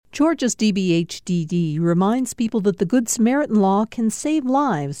Georgia's DBHDD reminds people that the Good Samaritan Law can save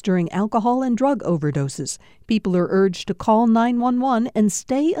lives during alcohol and drug overdoses. People are urged to call 911 and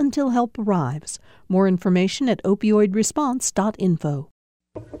stay until help arrives. More information at opioidresponse.info.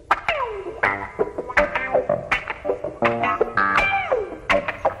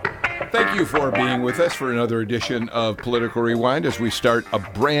 Thank you for being with us for another edition of Political Rewind as we start a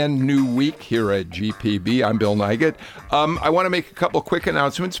brand new week here at GPB. I'm Bill Nigut. I want to make a couple quick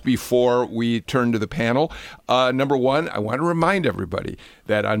announcements before we turn to the panel. Number one, I want to remind everybody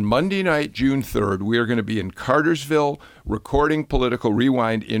that on Monday night, June 3rd, we are going to be in Cartersville recording Political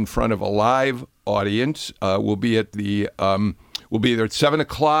Rewind in front of a live audience. We'll be there at 7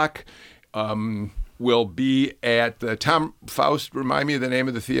 o'clock. Will be at the Tom Faust, remind me of the name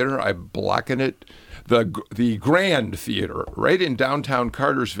of the theater. I'm blocking it. The Grand Theater, right in downtown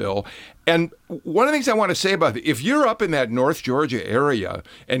Cartersville. And one of the things I want to say about it, if you're up in that North Georgia area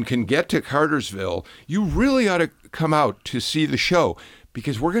and can get to Cartersville, you really ought to come out to see the show,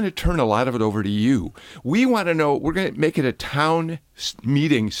 because we're going to turn a lot of it over to you. We want to know, we're going to make it a town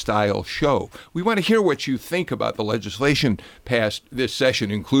meeting style show. We want to hear what you think about the legislation passed this session,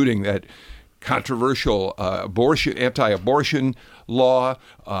 including that controversial anti-abortion law.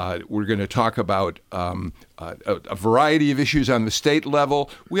 We're going to talk about a variety of issues on the state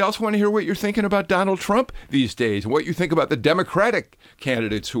level. We also want to hear what you're thinking about Donald Trump these days, and what you think about the Democratic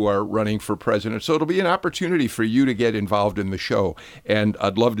candidates who are running for president. So it'll be an opportunity for you to get involved in the show, and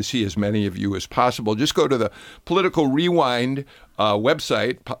I'd love to see as many of you as possible. Just go to the Political Rewind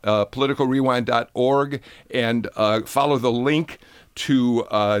website, politicalrewind.org, and follow the link to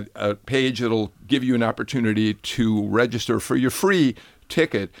a page that'll give you an opportunity to register for your free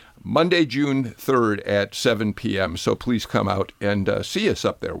ticket Monday, June 3rd at 7 p.m. So please come out and see us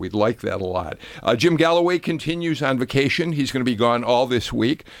up there. We'd like that a lot. Jim Galloway continues on vacation. He's going to be gone all this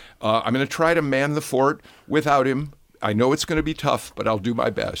week. I'm going to try to man the fort without him. I know it's going to be tough, but I'll do my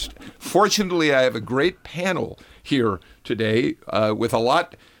best. Fortunately, I have a great panel here today with a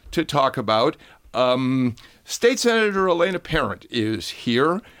lot to talk about. State Senator Elena Parent is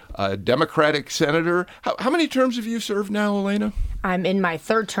here, a Democratic senator. How many terms have you served now, Elena? I'm in my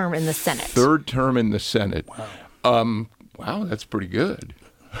third term in the Senate. Third term in the Senate. Wow. Wow, that's pretty good.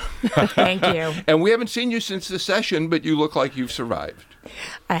 Thank you. And we haven't seen you since the session, but you look like you've survived.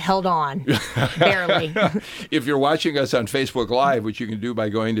 I held on, barely. If you're watching us on Facebook Live, which you can do by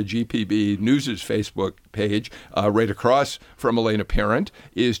going to GPB News' Facebook page, right across from Elena Parent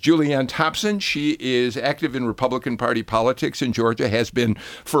is Julianne Thompson. She is active in Republican Party politics in Georgia, has been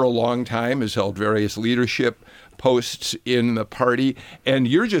for a long time, has held various leadership posts in the party. And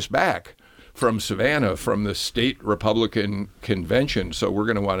you're just back from Savannah, from the state Republican convention. So we're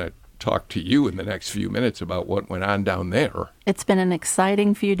going to want to talk to you in the next few minutes about what went on down there. It's been an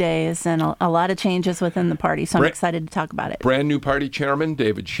exciting few days and a lot of changes within the party, so I'm excited to talk about it. Brand new party chairman,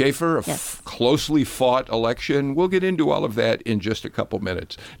 David Schaefer, a closely fought election. We'll get into all of that in just a couple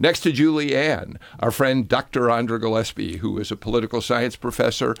minutes. Next to Julianne, our friend Dr. Andra Gillespie, who is a political science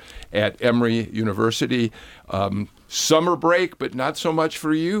professor at Emory University. Summer break, but not so much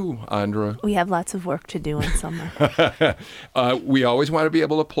for you, Andra. We have lots of work to do in summer. We always want to be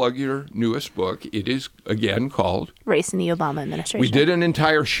able to plug your newest book. It is, again, called Race in the Obama Administration. We did an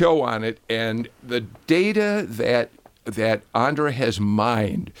entire show on it, and the data that Andra has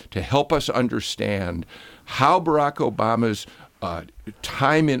mined to help us understand how Barack Obama's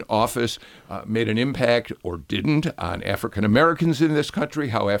time in office made an impact or didn't on African Americans in this country,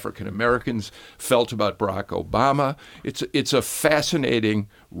 how African Americans felt about Barack Obama. It's a fascinating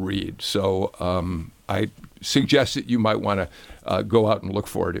read. So I suggest that you might want to go out and look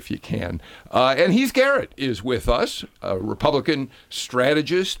for it if you can. And Heath Garrett is with us, a Republican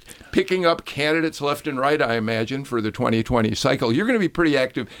strategist, picking up candidates left and right, I imagine, for the 2020 cycle. You're going to be pretty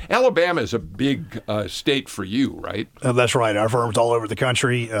active. Alabama is a big state for you, right? That's right. Our firm's all over the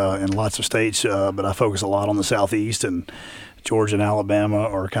country in lots of states, but I focus a lot on the Southeast, and Georgia and Alabama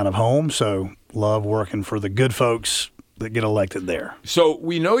are kind of home, so love working for the good folks that get elected there. So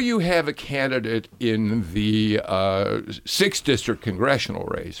we know you have a candidate in the 6th District congressional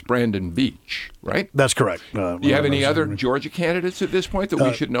race, Brandon Beach, right? That's correct. Do you have any other Georgia candidates at this point that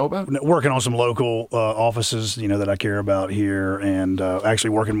we should know about? Working on some local offices, that I care about here, and actually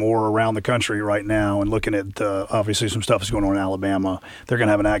working more around the country right now and looking at, obviously, some stuff that's going on in Alabama. They're going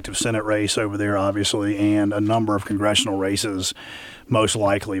to have an active Senate race over there, obviously, and a number of congressional races, most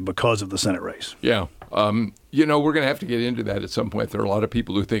likely because of the Senate race. Yeah. We're going to have to get into that at some point. There are a lot of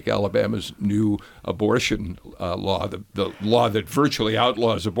people who think Alabama's new abortion law, the law that virtually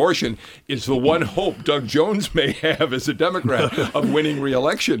outlaws abortion, is the one hope Doug Jones may have as a Democrat of winning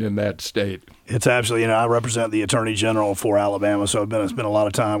re-election in that state. It's absolutely, I represent the Attorney General for Alabama, so I've spent a lot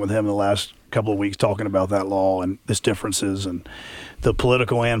of time with him in the last couple of weeks talking about that law and its differences and the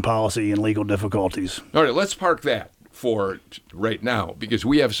political and policy and legal difficulties. All right, let's park that for right now, because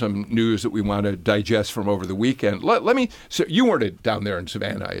we have some news that we want to digest from over the weekend. So you weren't down there in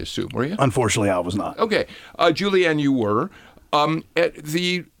Savannah, I assume, were you? Unfortunately, I was not. Okay. Julianne, you were.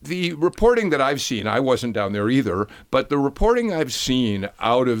 The reporting that I've seen, I wasn't down there either, but the reporting I've seen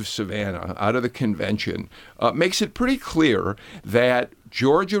out of Savannah, out of the convention, makes it pretty clear that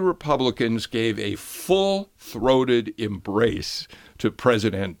Georgia Republicans gave a full-throated embrace to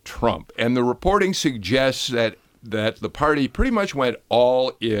President Trump. And the reporting suggests that the party pretty much went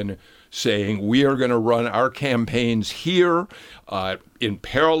all in, saying we are going to run our campaigns here in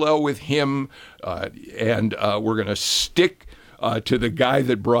parallel with him, and we're going to stick to the guy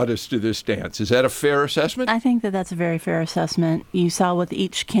that brought us to this dance. Is that a fair assessment? I think that's a very fair assessment. You saw with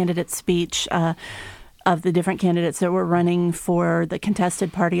each candidate's speech of the different candidates that were running for the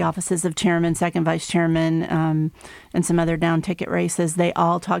contested party offices of chairman, second vice chairman, and some other down-ticket races, they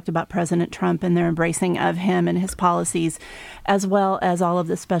all talked about President Trump and their embracing of him and his policies, as well as all of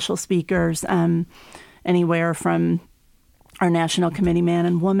the special speakers, anywhere from our national committee man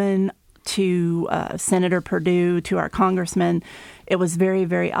and woman to Senator Perdue to our congressman. It was very,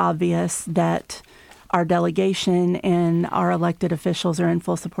 very obvious that our delegation and our elected officials are in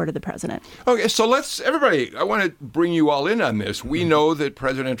full support of the president. Okay, so everybody, I want to bring you all in on this. We know that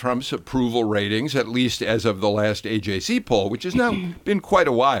President Trump's approval ratings, at least as of the last AJC poll, which has now been quite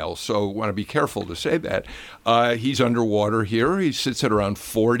a while, so I want to be careful to say that, he's underwater here. He sits at around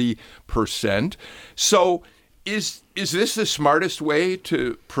 40%. So is this the smartest way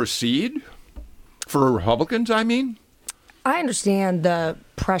to proceed for Republicans, I mean? I understand the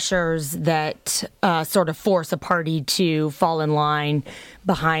pressures that sort of force a party to fall in line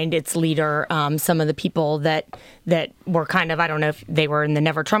behind its leader. Some of the people that were kind of, I don't know if they were in the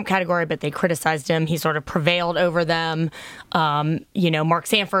Never Trump category, but they criticized him. He sort of prevailed over them. Mark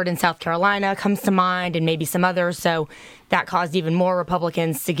Sanford in South Carolina comes to mind, and maybe some others. So that caused even more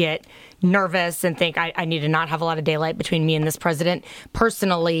Republicans to get nervous and think, I need to not have a lot of daylight between me and this president.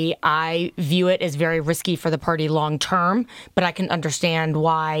 Personally, I view it as very risky for the party long term, but I can understand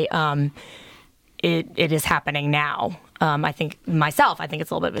why it is happening now. I think it's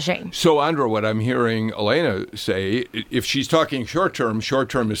a little bit of a shame. So, Andra, what I'm hearing Elena say, if she's talking short term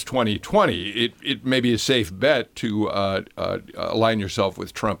is 2020. It may be a safe bet to align yourself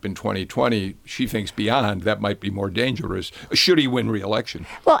with Trump in 2020. She thinks beyond that might be more dangerous, should he win re-election.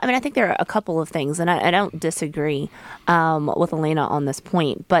 Well, I mean, I think there are a couple of things, and I don't disagree with Elena on this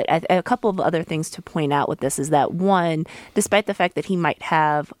point, but a couple of other things to point out with this is that, one, despite the fact that he might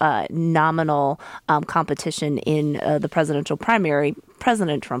have nominal competition in the presidential primary,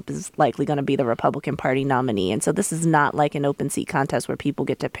 President Trump is likely going to be the Republican Party nominee. And so this is not like an open seat contest where people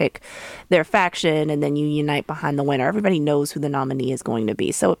get to pick their faction and then you unite behind the winner. Everybody knows who the nominee is going to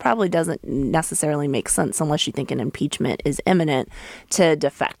be. So it probably doesn't necessarily make sense unless you think an impeachment is imminent to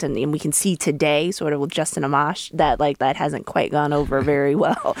defect. And we can see today, sort of with Justin Amash, that hasn't quite gone over very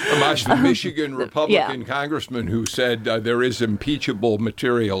well. Amash, the Michigan Republican congressman who said there is impeachable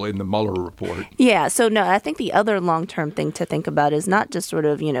material in the Mueller report. Yeah. So, no, I think the other long-term thing to think about is not just sort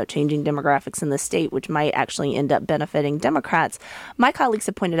of, changing demographics in the state, which might actually end up benefiting Democrats. My colleagues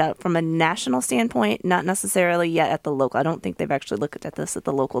have pointed out from a national standpoint, not necessarily yet at the local. I don't think they've actually looked at this at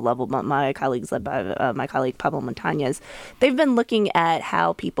the local level, but my colleagues, led by my colleague Pablo Montañez, they've been looking at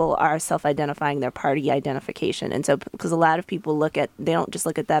how people are self-identifying their party identification. And so, because a lot of people they don't just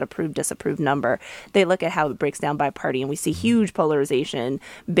look at that approved, disapproved number. They look at how it breaks down by party, and we see huge polarization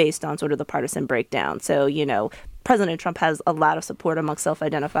based on sort of the partisan breakdown. So, President Trump has a lot of support amongst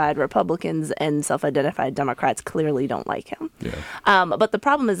self-identified Republicans, and self-identified Democrats clearly don't like him. Yeah. But the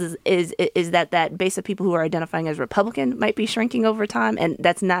problem is that base of people who are identifying as Republican might be shrinking over time, and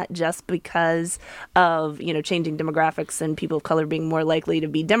that's not just because of changing demographics and people of color being more likely to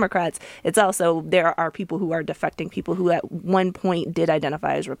be Democrats. It's also there are people who are defecting, people who at one point did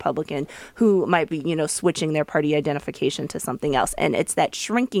identify as Republican, who might be switching their party identification to something else, and it's that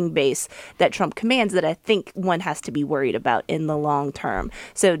shrinking base that Trump commands that I think one has to be worried about in the long term.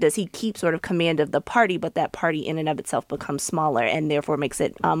 So does he keep sort of command of the party, but that party in and of itself becomes smaller and therefore makes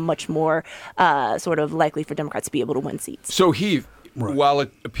it much more sort of likely for Democrats to be able to win seats? So while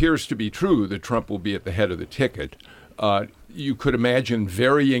it appears to be true that Trump will be at the head of the ticket, you could imagine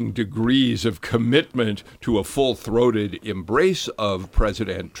varying degrees of commitment to a full-throated embrace of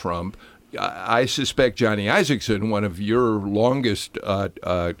President Trump. I suspect Johnny Isakson, one of your longest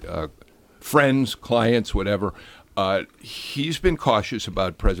friends, clients, whatever, he's been cautious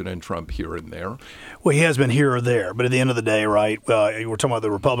about President Trump here and there. Well, he has been here or there, but at the end of the day, right, we're talking about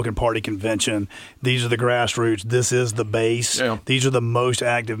the Republican Party convention. These are the grassroots. This is the base. Yeah. These are the most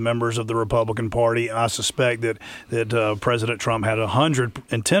active members of the Republican Party. I suspect that President Trump had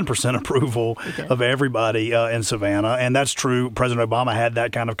 110% approval of everybody in Savannah, and that's true. President Obama had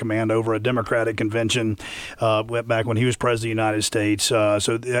that kind of command over a Democratic convention back when he was president of the United States.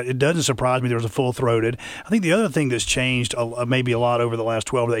 So it doesn't surprise me there was a full-throated. I think the other thing that's changed maybe a lot over the last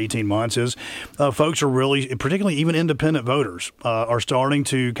 12 to 18 months is folks are really, particularly even independent voters, are starting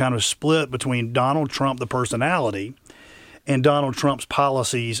to kind of split between Donald Trump, the personality, and Donald Trump's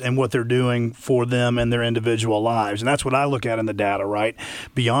policies and what they're doing for them and their individual lives. And that's what I look at in the data, right?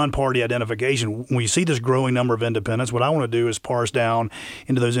 Beyond party identification, when you see this growing number of independents, what I want to do is parse down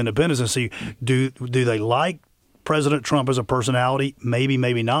into those independents and see, do they like President Trump as a personality? Maybe,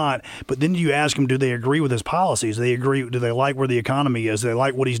 maybe not. But then you ask them, do they agree with his policies? Do they like where the economy is? Do they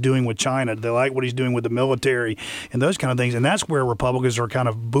like what he's doing with China? Do they like what he's doing with the military and those kind of things? And that's where Republicans are kind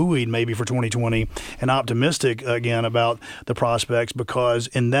of buoyed maybe for 2020 and optimistic again about the prospects, because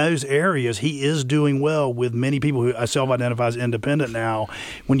in those areas he is doing well with many people who self-identify as independent now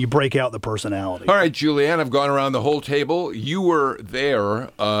when you break out the personality. All right, Julianne, I've gone around the whole table. You were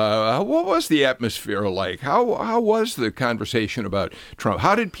there. What was the atmosphere like? How was the conversation about Trump?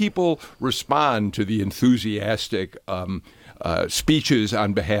 How did people respond to the enthusiastic speeches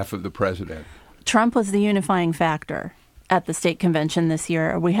on behalf of the president? Trump was the unifying factor at the state convention this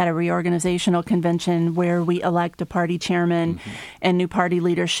year. We had a reorganizational convention where we elect a party chairman and new party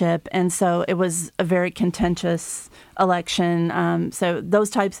leadership. And so it was a very contentious election. So those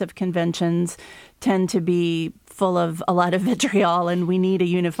types of conventions tend to be full of a lot of vitriol, and we need a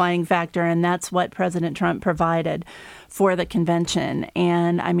unifying factor, and that's what President Trump provided for the convention.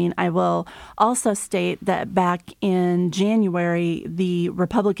 And I mean, I will also state that back in January, the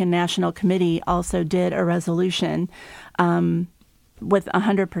Republican National Committee also did a resolution with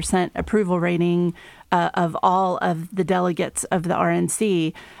 100% approval rating of all of the delegates of the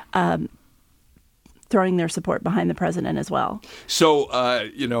RNC, throwing their support behind the president as well. So,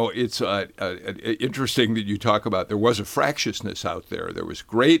 it's interesting that you talk about there was a fractiousness out there. There was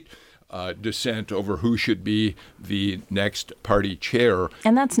great dissent over who should be the next party chair.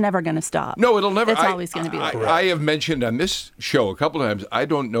 And that's never going to stop. No, it'll never. It's always going to be like that. I have mentioned on this show a couple of times, I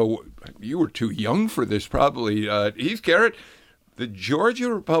don't know, you were too young for this probably. Heath Garrett, the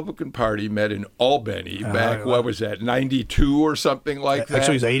Georgia Republican Party met in Albany back, what was that, 92 or something like that?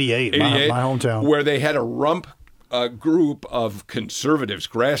 Actually, it was 88, my hometown. Where they had a rump group of conservatives,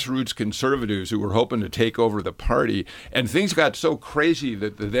 grassroots conservatives, who were hoping to take over the party. And things got so crazy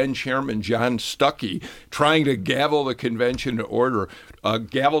that the then chairman, John Stuckey, trying to gavel the convention to order,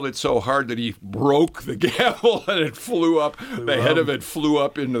 gavelled it so hard that he broke the gavel and it flew up. The head of it flew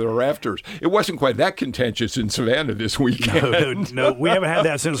up into the rafters. It wasn't quite that contentious in Savannah this weekend. No, we haven't had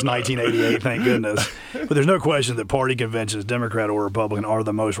that since 1988, thank goodness. But there's no question that party conventions, Democrat or Republican, are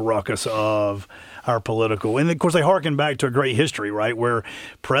the most ruckus of our political. And, of course, they harken back to a great history, right, where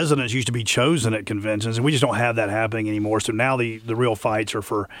presidents used to be chosen at conventions, and we just don't have that happening anymore. So now the real fights are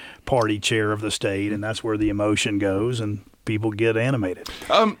for party chair of the state, and that's where the emotion goes, and people get animated.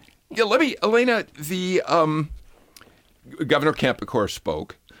 Elena, the Governor Kemp, of course,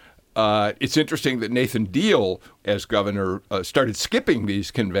 spoke. It's interesting that Nathan Deal, as governor, started skipping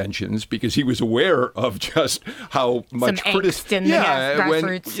these conventions because he was aware of just how much criticism.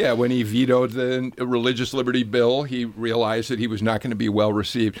 When he vetoed the religious liberty bill, he realized that he was not going to be well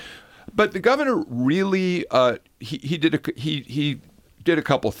received. But the governor really he did a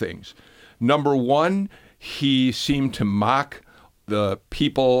couple things. Number one, he seemed to mock the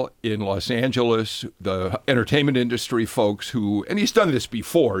people in Los Angeles, the entertainment industry folks who, and he's done this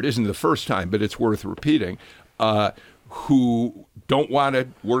before, it isn't the first time, but it's worth repeating, who don't want to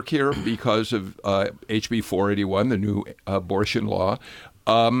work here because of HB 481, the new abortion law.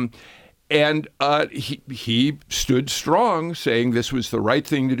 And he stood strong, saying this was the right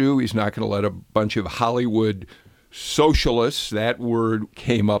thing to do. He's not going to let a bunch of Hollywood socialists, that word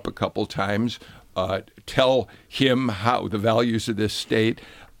came up a couple times, tell him how the values of this state.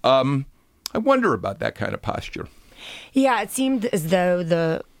 I wonder about that kind of posture. Yeah, it seemed as though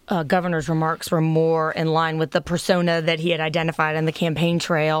the governor's remarks were more in line with the persona that he had identified in the campaign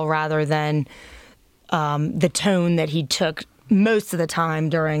trail rather than the tone that he took most of the time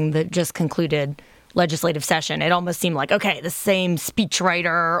during the just concluded legislative session. It almost seemed like, okay, the same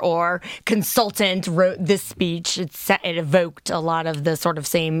speechwriter or consultant wrote this speech. It evoked a lot of the sort of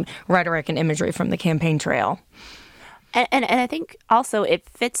same rhetoric and imagery from the campaign trail. And I think also it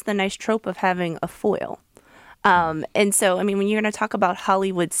fits the nice trope of having a foil. And so, I mean, when you're going to talk about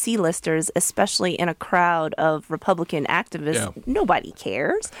Hollywood C-listers, especially in a crowd of Republican activists, nobody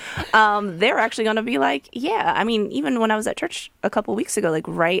cares. They're actually going to be like, yeah, I mean, even when I was at church a couple of weeks ago, like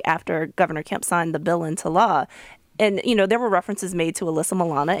right after Governor Kemp signed the bill into law, and, you know, there were references made to Alyssa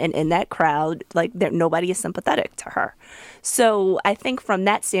Milano, and in that crowd, like, nobody is sympathetic to her. So I think from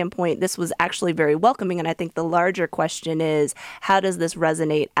that standpoint, this was actually very welcoming. And I think the larger question is, how does this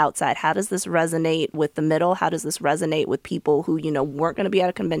resonate outside? How does this resonate with the middle? How does this resonate with people who, you know, weren't going to be at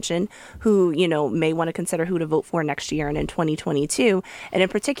a convention, who, you know, may want to consider who to vote for next year and in 2022? And in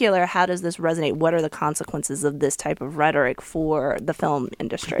particular, how does this resonate? What are the consequences of this type of rhetoric for the film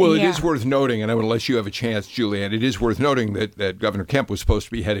industry? Well, it is worth noting, and I want to let you have a chance, Julianne, it is worth noting that Governor Kemp was supposed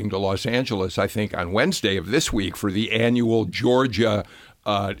to be heading to Los Angeles, I think, on Wednesday of this week for the annual Georgia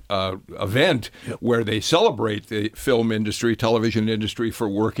event where they celebrate the film industry, television industry for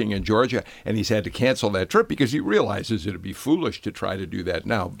working in Georgia. And he's had to cancel that trip because he realizes it would be foolish to try to do that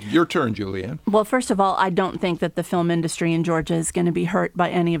now. Your turn, Julianne. Well, first of all, I don't think that the film industry in Georgia is going to be hurt by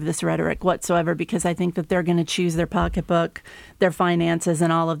any of this rhetoric whatsoever, because I think that they're going to choose their pocketbook, their finances,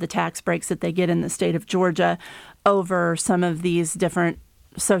 and all of the tax breaks that they get in the state of Georgia over some of these different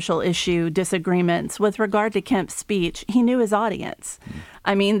social issue disagreements. With regard to Kemp's speech, he knew his audience.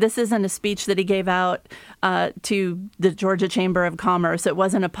 I mean, this isn't a speech that he gave out to the Georgia Chamber of Commerce. It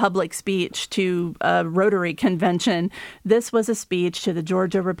wasn't a public speech to a Rotary convention. This was a speech to the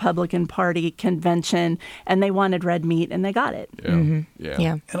Georgia Republican Party convention, and they wanted red meat, and they got it.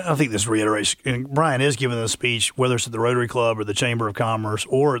 Yeah. And I think this reiterates, and Brian is giving the speech, whether it's at the Rotary Club or the Chamber of Commerce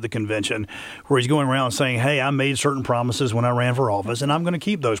or at the convention, where he's going around saying, hey, I made certain promises when I ran for office, and I'm going to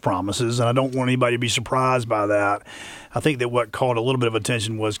keep those promises, and I don't want anybody to be surprised by that. I think that what caught a little bit of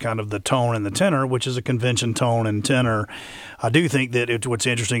attention was kind of the tone and the tenor, which is a convention tone and tenor. I do think that what's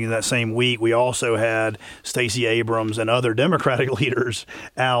interesting in that same week, we also had Stacey Abrams and other Democratic leaders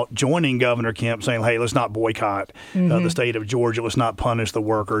out joining Governor Kemp saying, hey, let's not boycott the state of Georgia. Let's not punish the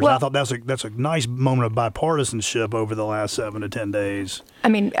workers. Well, I thought that's a nice moment of bipartisanship over the last 7 to 10 days. I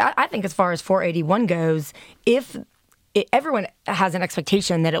mean, I think as far as 481 goes, everyone has an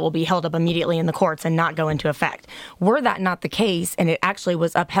expectation that it will be held up immediately in the courts and not go into effect. Were that not the case, and it actually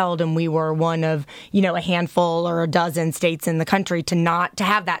was upheld, and we were one of, you know, a handful or a dozen states in the country to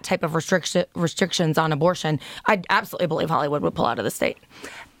have that type of restrictions on abortion, I absolutely believe Hollywood would pull out of the state.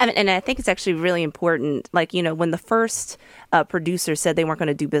 And I think it's actually really important, like, you know, when the first producer said they weren't going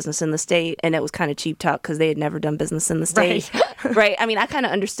to do business in the state, and it was kind of cheap talk because they had never done business in the state. Right. I mean, I kind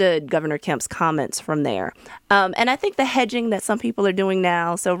of understood Governor Kemp's comments from there. And I think the hedging that some people are doing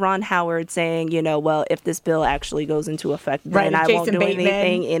now, so Ron Howard saying, you know, well, if this bill actually goes into effect, then I won't do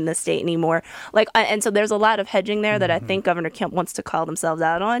anything in the state anymore. Like, and so there's a lot of hedging there that I think Governor Kemp wants to call themselves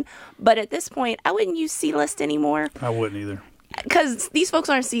out on. But at this point, I wouldn't use C-list anymore. I wouldn't either. Because these folks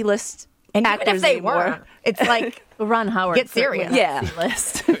aren't C-list and actors even if they anymore. Were, it's like, Ron Howard. Get serious. Yeah.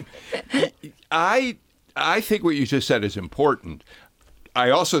 C-list. I think what you just said is important.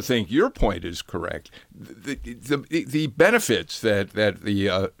 I also think your point is correct. The benefits that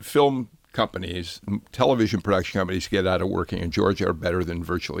the film companies, television production companies get out of working in Georgia are better than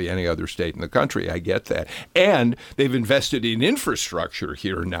virtually any other state in the country. I get that. And they've invested in infrastructure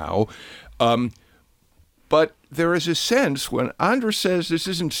here now. But there is a sense, when Andra says this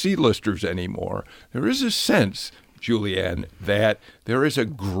isn't C-listers anymore, there is a sense, Julianne, that there is a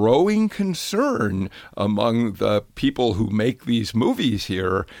growing concern among the people who make these movies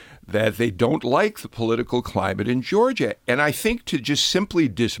here that they don't like the political climate in Georgia. And I think to just simply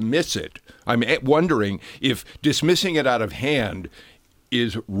dismiss it, I'm wondering if dismissing it out of hand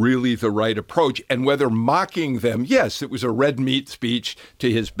is really the right approach, and whether mocking them, yes, it was a red meat speech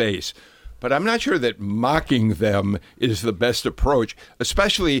to his base, but I'm not sure that mocking them is the best approach,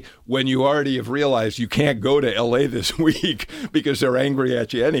 especially when you already have realized you can't go to L.A. this week because they're angry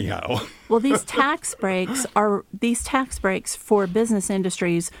at you anyhow. Well, these tax breaks for business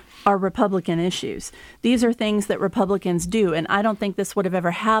industries are Republican issues. These are things that Republicans do, and I don't think this would have ever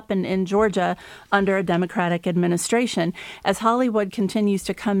happened in Georgia under a Democratic administration. As Hollywood continues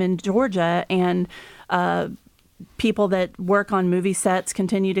to come in Georgia and people that work on movie sets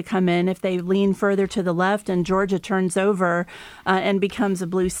continue to come in. If they lean further to the left and Georgia turns over and becomes a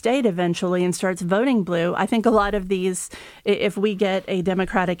blue state eventually and starts voting blue, I think a lot of these, if we get a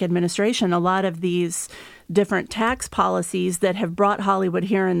Democratic administration, a lot of these different tax policies that have brought Hollywood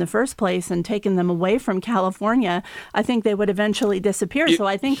here in the first place and taken them away from California, I think they would eventually disappear. So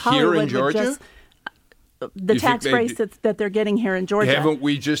I think Hollywood would just... The tax breaks that they're getting here in Georgia. Haven't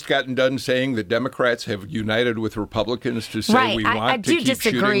we just gotten done saying that Democrats have united with Republicans to say we want to keep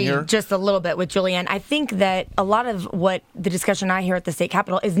shooting here? I do disagree just a little bit with Julianne. I think that a lot of what the discussion I hear at the state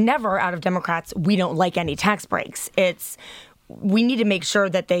capitol is never out of Democrats, we don't like any tax breaks. It's we need to make sure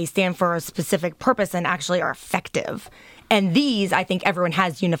that they stand for a specific purpose and actually are effective. And these, I think everyone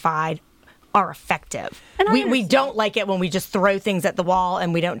has unified, are effective. We don't like it when we just throw things at the wall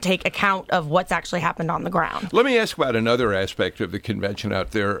and we don't take account of what's actually happened on the ground. Let me ask about another aspect of the convention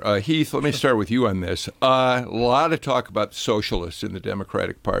out there. Heath, let me start with you on this. A lot of talk about socialists in the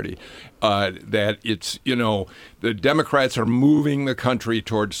Democratic Party, that it's, the Democrats are moving the country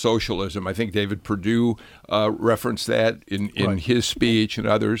towards socialism. I think David Perdue referenced that in his speech and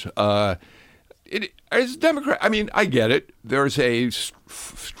others. As a Democrat, I get it. There's a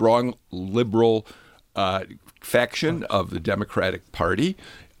strong liberal faction of the Democratic Party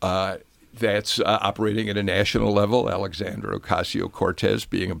that's operating at a national level, Alexandria Ocasio-Cortez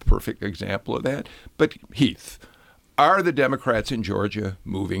being a perfect example of that. But Heath, are the Democrats in Georgia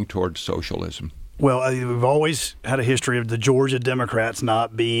moving towards socialism? Well, we've always had a history of the Georgia Democrats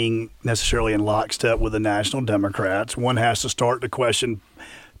not being necessarily in lockstep with the national Democrats. One has to start to question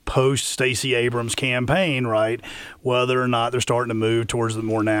post Stacey Abrams campaign, right, whether or not they're starting to move towards the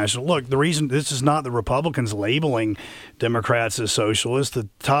more national. Look, the reason this is not the Republicans labeling Democrats as socialists. The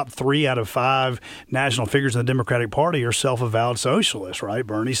top 3 out of 5 national figures in the Democratic Party are self-avowed socialists, right?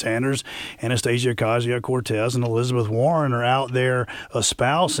 Bernie Sanders, Anastasia Ocasio-Cortez, and Elizabeth Warren are out there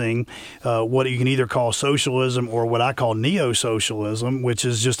espousing what you can either call socialism or what I call neo-socialism, which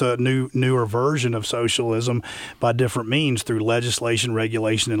is just a newer version of socialism by different means through legislation,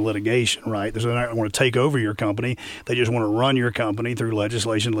 regulation, and litigation, right? They don't want to take over your company. They just want to run your company through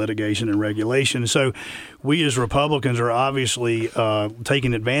legislation, litigation, and regulation. So we as Republicans are obviously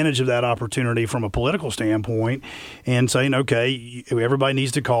taking advantage of that opportunity from a political standpoint and saying, okay, everybody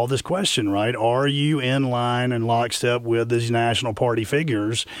needs to call this question, right? Are you in line and lockstep with these national party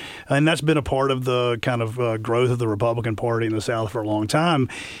figures? And that's been a part of the kind of growth of the Republican Party in the South for a long time.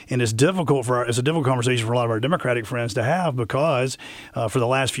 And it's difficult it's a difficult conversation for a lot of our Democratic friends to have because for the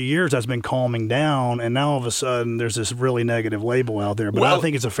last few years that's been calming down, and now all of a sudden there's this really negative label out there. But I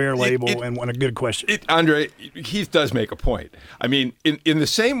think it's a fair label and a good question. Andre, Heath does make a point. I mean, in the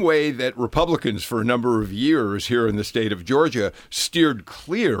same way that Republicans for a number of years here in the state of Georgia steered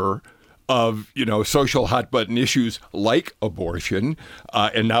clear of, social hot-button issues like abortion,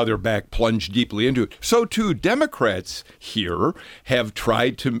 and now they're back plunged deeply into it. So, too, Democrats here have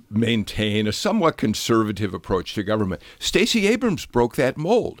tried to maintain a somewhat conservative approach to government. Stacey Abrams broke that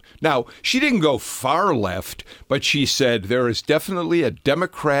mold. Now, she didn't go far left, but she said there is definitely a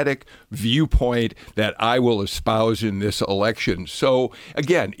Democratic viewpoint that I will espouse in this election. So,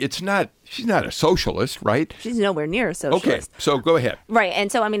 again, she's not a socialist, right? She's nowhere near a socialist. Okay, so go ahead. Right.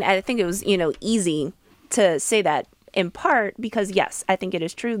 And so, I think it was, easy to say that in part because, yes, I think it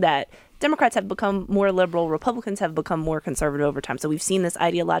is true that Democrats have become more liberal. Republicans have become more conservative over time. So we've seen this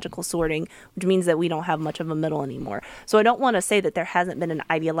ideological sorting, which means that we don't have much of a middle anymore. So I don't want to say that there hasn't been an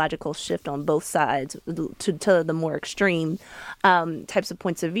ideological shift on both sides to the more extreme types of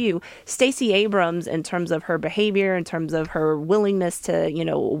points of view. Stacey Abrams, in terms of her behavior, in terms of her willingness to,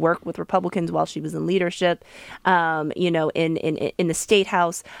 work with Republicans while she was in leadership, in the state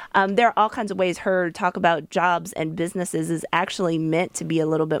house, there are all kinds of ways her talk about jobs and businesses is actually meant to be a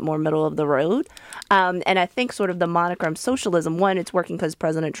little bit more middle of the road. And I think sort of the monogram socialism, one, it's working because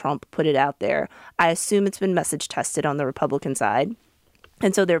President Trump put it out there. I assume it's been message tested on the Republican side.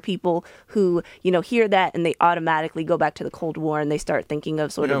 And so there are people who, hear that and they automatically go back to the Cold War and they start thinking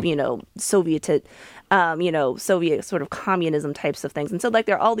of sort of, Soviet sort of communism types of things. And so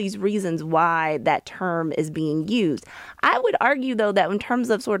there are all these reasons why that term is being used. I would argue, though, that in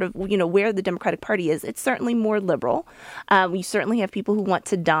terms of sort of, where the Democratic Party is, it's certainly more liberal. We certainly have people who want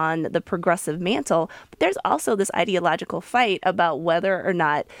to don the progressive mantle. But there's also this ideological fight about whether or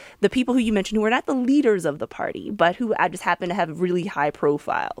not the people who you mentioned who are not the leaders of the party, but who I just happen to have really high profile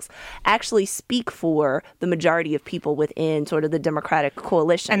profiles actually speak for the majority of people within sort of the Democratic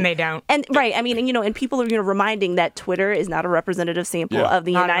coalition. And they don't. And right. I mean, and people are reminding that Twitter is not a representative sample of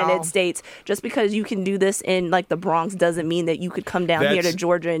the United States. Just because you can do this in like the Bronx doesn't mean that you could come down here to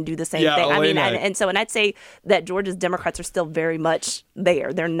Georgia and do the same thing. Elena, I mean, and I'd say that Georgia's Democrats are still very much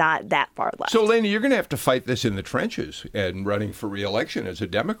there. They're not that far left. So, Elena, you're going to have to fight this in the trenches and running for re-election as a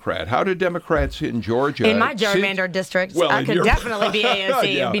Democrat. How do Democrats in Georgia... In my gerrymandered district, I could definitely be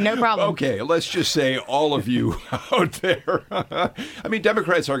AOC. It'd be no problem. Okay, let's just say all of you out there. I mean,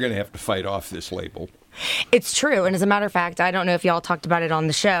 Democrats are going to have to fight off this label. It's true. And as a matter of fact, I don't know if y'all talked about it on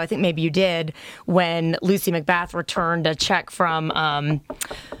the show. I think maybe you did when Lucy McBath returned a check from...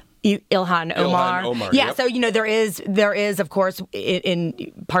 Ilhan Omar. Yeah, yep. So, there is, of course, in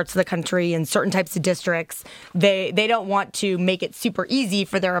parts of the country, in certain types of districts, they don't want to make it super easy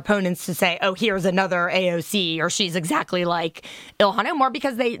for their opponents to say, oh, here's another AOC, or she's exactly like Ilhan Omar,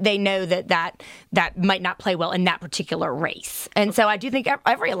 because they know that might not play well in that particular race. And so I do think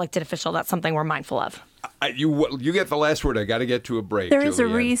every elected official, that's something we're mindful of. You get the last word. I got to get to a break. There is a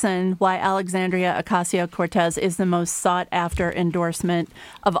reason why Alexandria Ocasio-Cortez is the most sought-after endorsement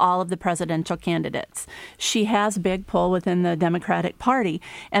of all of the presidential candidates. She has big pull within the Democratic Party,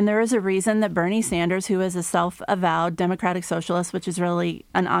 and there is a reason that Bernie Sanders, who is a self-avowed Democratic Socialist, which is really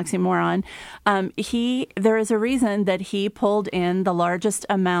an oxymoron, there is a reason that he pulled in the largest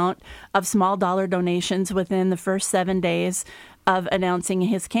amount of small dollar donations within the first 7 days of announcing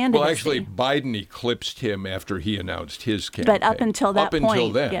his candidacy. Well, actually, Biden eclipsed him after he announced his campaign. But up until that point,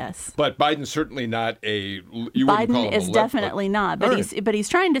 until then, yes. But Biden's certainly not you wouldn't call him Biden is definitely not. But he's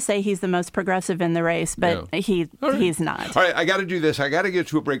trying to say he's the most progressive in the race, but he's not. All right, I got to do this. I got to get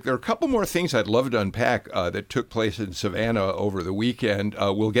to a break. There are a couple more things I'd love to unpack that took place in Savannah over the weekend.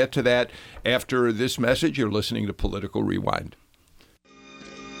 We'll get to that after this message. You're listening to Political Rewind.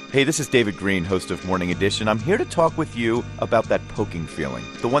 Hey, this is David Green, host of Morning Edition. I'm here to talk with you about that poking feeling,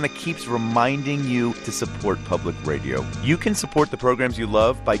 the one that keeps reminding you to support public radio. You can support the programs you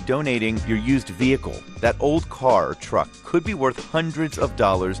love by donating your used vehicle. That old car or truck could be worth hundreds of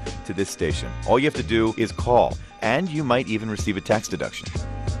dollars to this station. All you have to do is call, and you might even receive a tax deduction.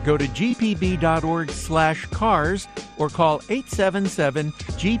 Go to gpb.org/cars or call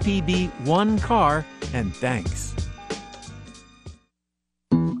 877-GPB-1-CAR, and thanks.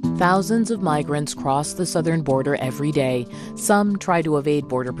 Thousands of migrants cross the southern border every day. Some try to evade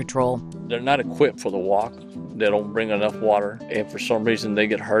Border Patrol. They're not equipped for the walk. They don't bring enough water. And for some reason they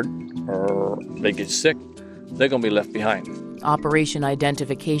get hurt or they get sick, they're going to be left behind. Operation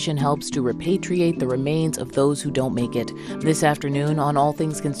Identification helps to repatriate the remains of those who don't make it. This afternoon on All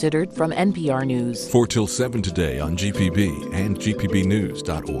Things Considered from NPR News. 4 till 7 today on GPB and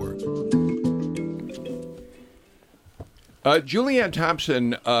gpbnews.org. Julianne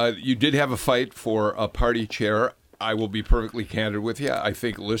Thompson, you did have a fight for a party chair. I will be perfectly candid with you. I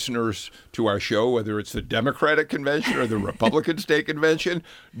think listeners to our show, whether it's the Democratic convention or the Republican state convention,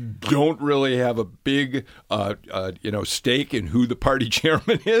 don't really have a big, stake in who the party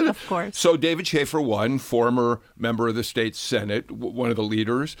chairman is. Of course. So David Schaefer won, former member of the state Senate, one of the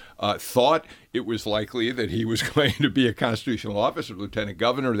leaders, thought it was likely that he was going to be a constitutional officer, lieutenant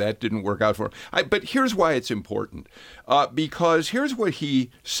governor. That didn't work out for him. But here's why it's important, because here's what he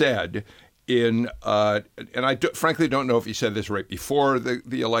said. And I frankly don't know if he said this right before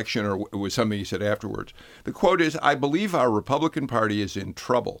the election or it was something he said afterwards. The quote is, "I believe our Republican Party is in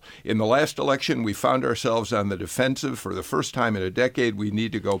trouble. In the last election, we found ourselves on the defensive. For the first time in a decade, we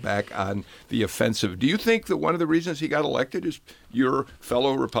need to go back on the offensive." Do you think that one of the reasons he got elected is your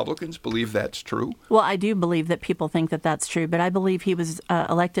fellow Republicans believe that's true? Well, I do believe that people think that that's true, but I believe he was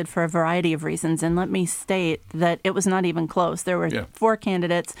elected for a variety of reasons. And let me state that it was not even close. There were 4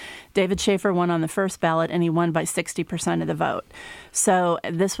 candidates. David Schaefer won on the first ballot, and he won by 60% of the vote. So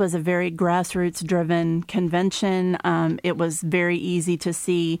this was a very grassroots-driven convention. It was very easy to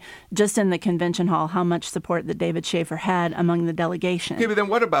see just in the convention hall how much support that David Schaefer had among the delegation. Okay, but then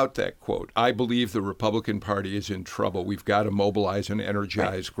what about that quote? I believe the Republican Party is in trouble. We've got to mobilize and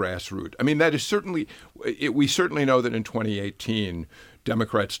energize grassroots. I mean, that is certainly, we certainly know that in 2018,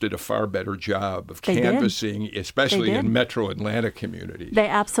 Democrats did a far better job of canvassing, especially in metro Atlanta communities. They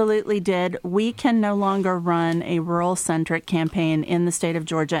absolutely did. We can no longer run a rural-centric campaign in the state of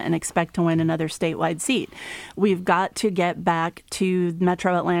Georgia and expect to win another statewide seat. We've got to get back to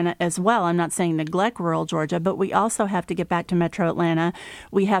metro Atlanta as well. I'm not saying neglect rural Georgia, but we also have to get back to metro Atlanta.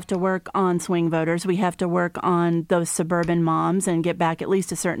 We have to work on swing voters. We have to work on those suburban moms and get back at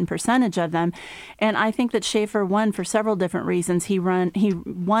least a certain percentage of them. And I think that Schaefer won for several different reasons. He ran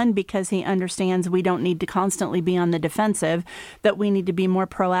because he understands we don't need to constantly be on the defensive, that we need to be more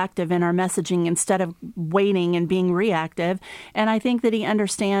proactive in our messaging instead of waiting and being reactive. And I think that he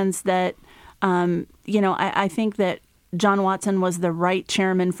understands that, I think that John Watson was the right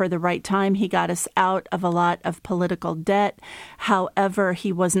chairman for the right time. He got us out of a lot of political debt. However,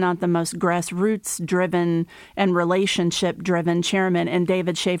 he was not the most grassroots-driven and relationship-driven chairman, and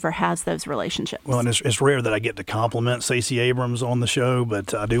David Schaefer has those relationships. Well, and it's rare that I get to compliment Stacey Abrams on the show,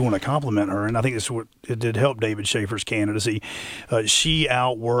 but I do want to compliment her, and I think it did help David Schaefer's candidacy. She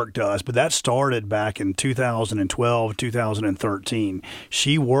outworked us, but that started back in 2012, 2013.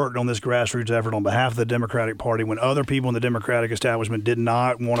 She worked on this grassroots effort on behalf of the Democratic Party when other people in the Democratic establishment did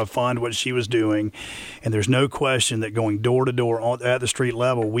not want to fund what she was doing. And there's no question that going door to door at the street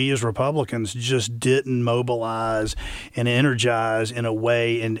level, we as Republicans just didn't mobilize and energize in a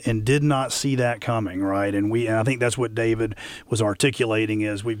way and did not see that coming, right? And I think that's what David was articulating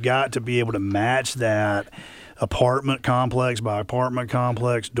is we've got to be able to match that apartment complex by apartment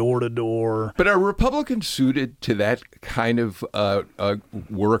complex, door to door. But are Republicans suited to that kind of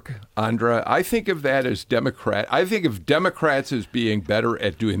work, Andra? I think of that as Democrat. I think of Democrats as being better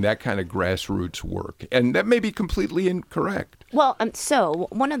at doing that kind of grassroots work. And that may be completely incorrect. Well, so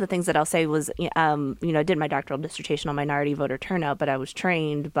one of the things that I did my doctoral dissertation on minority voter turnout, but I was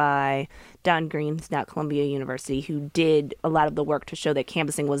trained by Don Green, who's now at Columbia University, who did a lot of the work to show that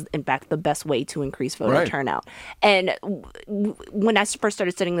canvassing was, in fact, the best way to increase voter turnout. And when I first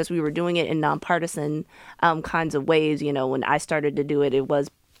started studying this, we were doing it in nonpartisan kinds of ways. When I started to do it, it was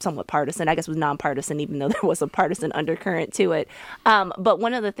somewhat partisan. I guess it was nonpartisan, even though there was a partisan undercurrent to it. But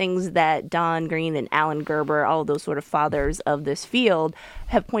one of the things that Don Green and Alan Gerber, all of those sort of fathers of this field,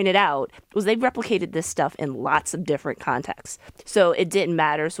 have pointed out was they replicated this stuff in lots of different contexts. So it didn't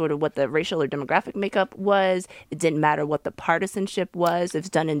matter sort of what the racial or demographic makeup was. It didn't matter what the partisanship was. It's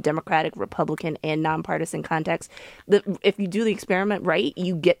done in Democratic, Republican, and nonpartisan contexts. If you do the experiment right,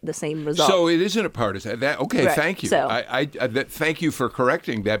 you get the same result. So it isn't a partisan. Right. Thank you. So, thank you for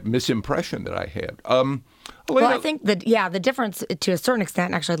correcting that misimpression that I had. Well, I think that, the difference to a certain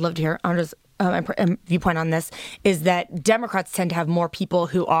extent, actually I'd love to hear Andra's viewpoint on this, is that Democrats tend to have more people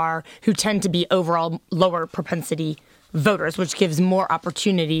who tend to be overall lower propensity voters, which gives more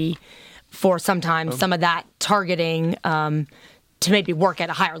opportunity for sometimes some of that targeting to maybe work at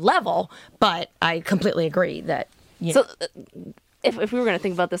a higher level. But I completely agree that, If we were going to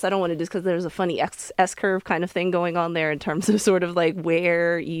think about this, I don't want to just because there's a funny S-curve kind of thing going on there in terms of sort of like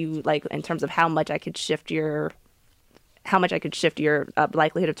where you in terms of how much I could shift your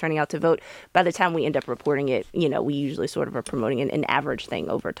likelihood of turning out to vote. By the time we end up reporting it, we usually sort of are promoting an average thing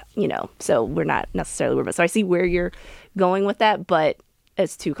over time, so we're not necessarily. So I see where you're going with that, but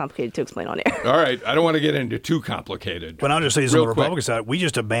it's too complicated to explain on air. All right. I don't want to get into too complicated. But I'll just say this on the Republican side, we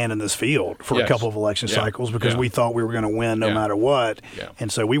just abandoned this field for a couple of election cycles because we thought we were going to win no matter what. Yeah. And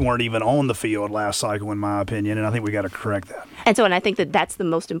so we weren't even on the field last cycle, in my opinion, and I think we got to correct that. And I think that that's the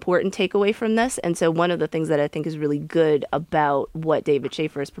most important takeaway from this. And so one of the things that I think is really good about what David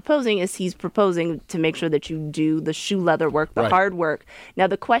Schaefer is proposing is he's proposing to make sure that you do the shoe leather work, the hard work. Now,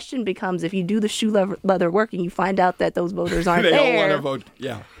 the question becomes, if you do the shoe leather work and you find out that those voters aren't they there. They don't want to vote.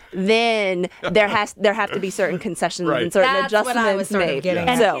 Yeah. Then there have to be certain concessions and certain adjustments what I was sort made. Of getting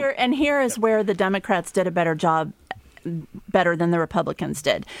and here is where the Democrats did a better job better than the Republicans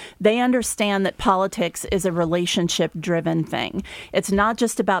did. They understand that politics is a relationship-driven thing. It's not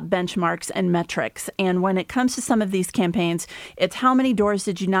just about benchmarks and metrics. And when it comes to some of these campaigns, it's how many doors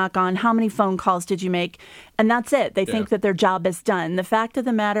did you knock on, how many phone calls did you make, and that's it. They think that their job is done. The fact of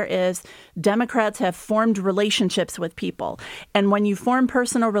the matter is Democrats have formed relationships with people. And when you form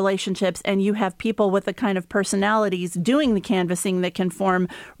personal relationships and you have people with the kind of personalities doing the canvassing that can form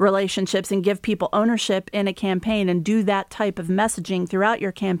relationships and give people ownership in a campaign and do that type of messaging throughout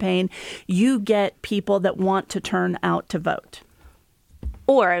your campaign, you get people that want to turn out to vote.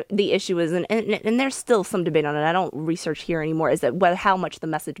 Or the issue is, and there's still some debate on it, I don't research here anymore, is that how much the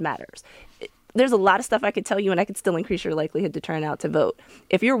message matters. There's a lot of stuff I could tell you, and I could still increase your likelihood to turn out to vote.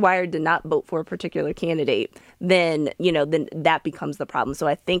 If you're wired to not vote for a particular candidate, then that becomes the problem. So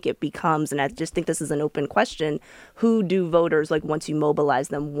I think it becomes, and I just think this is an open question, who do voters, once you mobilize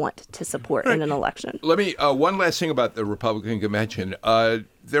them, want to support in an election? Let me, one last thing about the Republican convention.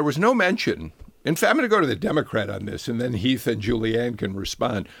 There was no mention. In fact, I'm going to go to the Democrat on this, and then Heath and Julianne can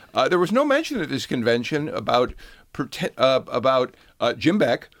respond. There was no mention at this convention about Jim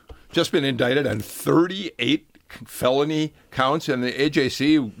Beck, just been indicted on 38 felony counts, and the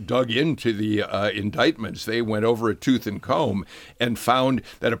AJC dug into the indictments. They went over it tooth and comb and found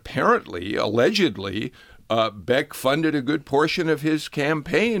that apparently, allegedly, Beck funded a good portion of his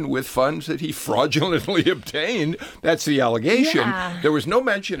campaign with funds that he fraudulently obtained. That's the allegation. Yeah. There was no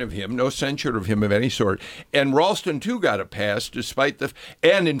mention of him, no censure of him of any sort. And Ralston, too, got a pass despite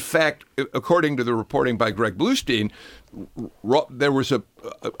and in fact, according to the reporting by Greg Bluestein, there was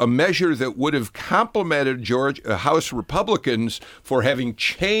a measure that would have complimented House Republicans for having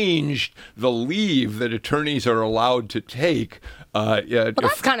changed the leave that attorneys are allowed to take. Well,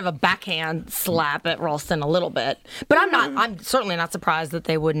 that's kind of a backhand slap at Ralston a little bit. But I'm certainly not surprised that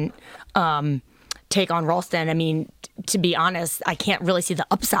they wouldn't take on Ralston. I mean, to be honest, I can't really see the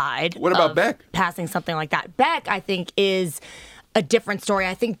upside. What about Beck? Passing something like that. Beck, I think, is a different story.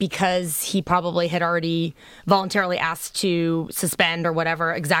 I think because he probably had already voluntarily asked to suspend or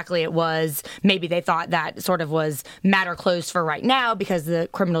whatever exactly it was. Maybe they thought that sort of was matter closed for right now because the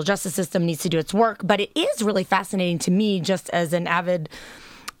criminal justice system needs to do its work. But it is really fascinating to me, just as an avid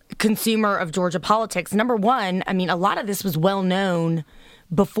consumer of Georgia politics. Number one, I mean, a lot of this was well known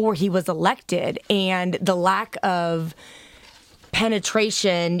before he was elected, and the lack of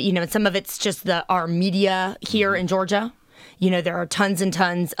penetration, and some of it's just our media here in Georgia. There are tons and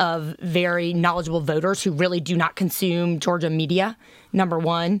tons of very knowledgeable voters who really do not consume Georgia media, number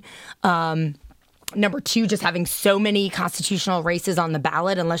one. Number two, just having so many constitutional races on the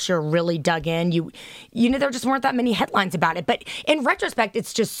ballot, unless you're really dug in, there just weren't that many headlines about it. But in retrospect,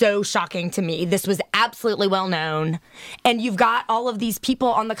 it's just so shocking to me. This was absolutely well known. And you've got all of these people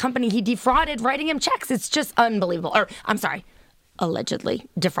on the company he defrauded writing him checks. It's just unbelievable. Or, I'm sorry. Allegedly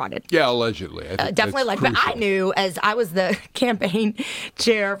defrauded. Yeah, allegedly. Definitely alleged. But I knew, as I was the campaign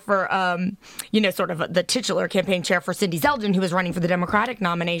chair for, sort of the titular campaign chair for Cindy Zeldin, who was running for the Democratic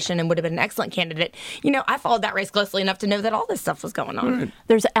nomination and would have been an excellent candidate. I followed that race closely enough to know that all this stuff was going on. Right.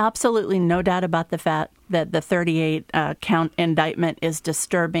 There's absolutely no doubt about the fact that the 38 count indictment is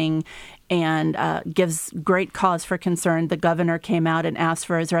disturbing and gives great cause for concern. The governor came out and asked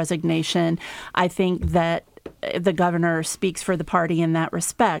for his resignation. I think that the governor speaks for the party in that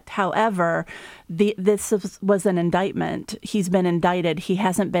respect. However, this was an indictment. He's been indicted. He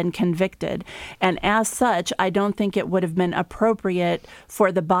hasn't been convicted. And as such, I don't think it would have been appropriate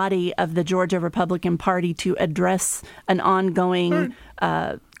for the body of the Georgia Republican Party to address an ongoing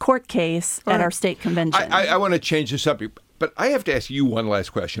court case at our state convention. I want to change the subject. But I have to ask you one last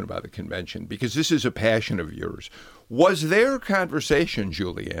question about the convention, because this is a passion of yours. Was there conversation,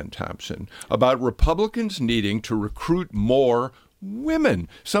 Julianne Thompson, about Republicans needing to recruit more women,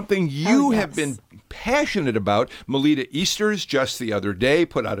 something you have been passionate about? Melita Easters just the other day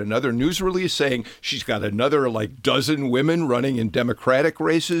put out another news release saying she's got another dozen women running in Democratic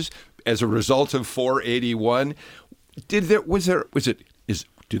races as a result of 481. Do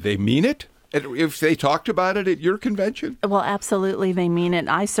they mean it? If they talked about it at your convention? Well, absolutely, they mean it.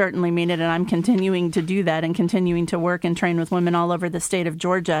 I certainly mean it, and I'm continuing to do that and continuing to work and train with women all over the state of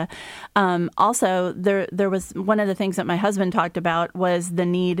Georgia. Also, there was one of the things that my husband talked about was the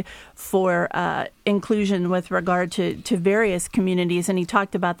need for inclusion with regard to various communities, and he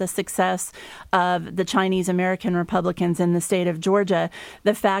talked about the success of the Chinese American Republicans in the state of Georgia,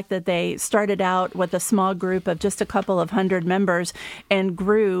 the fact that they started out with a small group of just a couple of hundred members and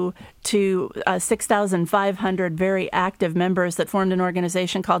grew to 6,500 very active members that formed an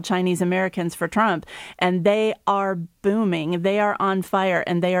organization called Chinese Americans for Trump. And they are booming. They are on fire,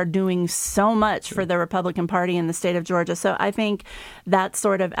 and they are doing so much for the Republican Party in the state of Georgia. So I think that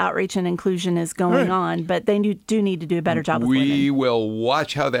sort of outreach and inclusion is going on, but they do need to do a better job with women. We will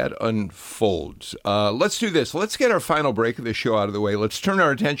watch how that unfolds. Let's do this. Let's get our final break of the show out of the way. Let's turn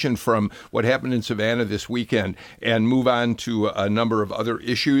our attention from what happened in Savannah this weekend and move on to a number of other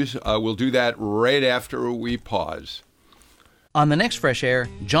issues. We'll do that right after we pause. On the next Fresh Air,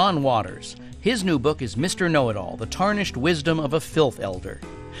 John Waters. His new book is Mr. Know-It-All, The Tarnished Wisdom of a Filth Elder.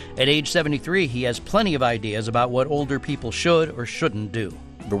 At age 73, he has plenty of ideas about what older people should or shouldn't do.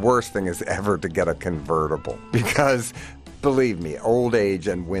 The worst thing is ever to get a convertible, because, believe me, old age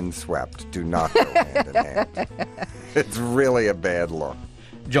and windswept do not go hand in hand. It's really a bad look.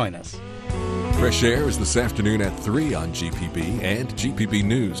 Join us. Fresh Air is this afternoon at 3 on GPB and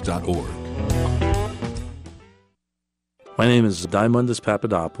gpbnews.org. My name is Diamondis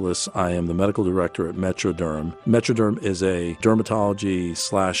Papadopoulos. I am the medical director at MetroDerm. MetroDerm is a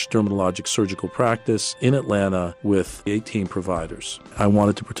dermatology/dermatologic surgical practice in Atlanta with 18 providers. I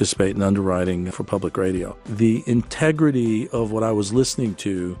wanted to participate in underwriting for public radio. The integrity of what I was listening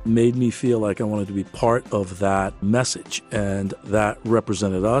to made me feel like I wanted to be part of that message, and that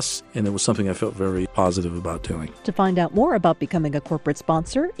represented us, and it was something I felt very positive about doing. To find out more about becoming a corporate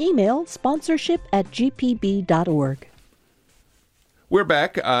sponsor, email sponsorship@gpb.org. We're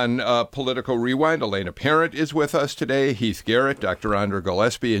back on Political Rewind. Elena Parent is with us today. Heath Garrett, Dr. Andra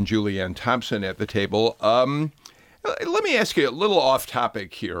Gillespie, and Julianne Thompson at the table. Let me ask you a little off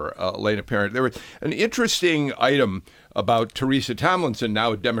topic here, Elena Parent. There was an interesting item about Teresa Tomlinson,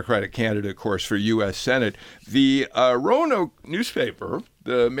 now a Democratic candidate, of course, for U.S. Senate. The Roanoke newspaper,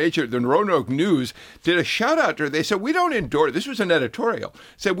 the Roanoke News, did a shout out to her. They said, we don't endorse, this was an editorial,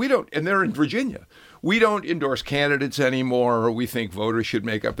 said we don't, and they're in Virginia. We don't endorse candidates anymore. We think voters should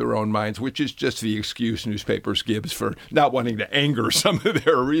make up their own minds, which is just the excuse newspapers gives for not wanting to anger some of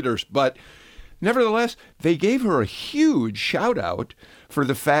their readers. But nevertheless, they gave her a huge shout out for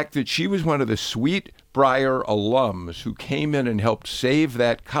the fact that she was one of the Sweet Briar alums who came in and helped save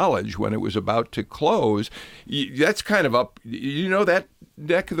that college when it was about to close. That's kind of up, you know, that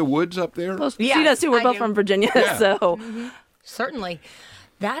neck of the woods up there? Well, yeah, she does too. We're both from Virginia, yeah. So. Mm-hmm. Certainly.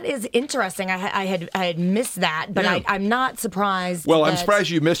 That is interesting. I had missed that, but yeah. I'm not surprised. Well, I'm surprised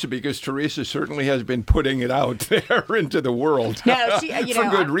you missed it because Teresa certainly has been putting it out there into the world. No, for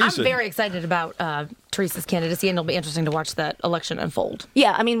good reason. I'm very excited about Teresa's candidacy, and it'll be interesting to watch that election unfold.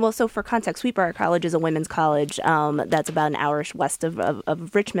 Yeah, I mean, well, so for context, Sweet Briar College is a women's college that's about an hour-ish west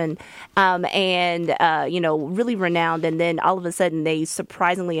of Richmond, and really renowned. And then all of a sudden, they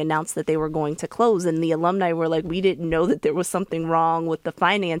surprisingly announced that they were going to close, and the alumni were like, "We didn't know that there was something wrong with the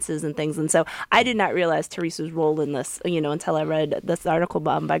finances and things." And so I did not realize Teresa's role in this, until I read this article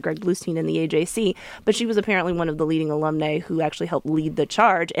by Greg Bluestein in the AJC. But she was apparently one of the leading alumni who actually helped lead the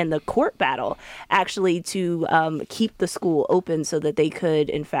charge and the court battle, actually, to keep the school open so that they could,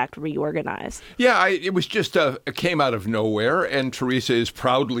 in fact, reorganize. Yeah, it was just it came out of nowhere, and Teresa is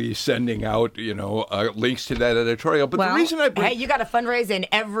proudly sending out, links to that editorial. But the reason hey, you got to fundraise in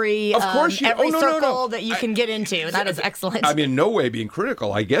every circle that you can get into. That is excellent. I mean, no way being critical.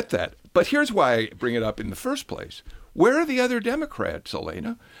 I get that. But here's why I bring it up in the first place. Where are the other Democrats,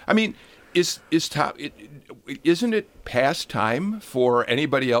 Elena? I mean, isn't it past time for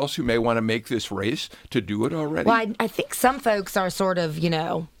anybody else who may want to make this race to do it already? Well, I think some folks are sort of,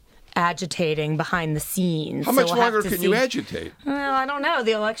 agitating behind the scenes. How much longer can you agitate? Well, I don't know.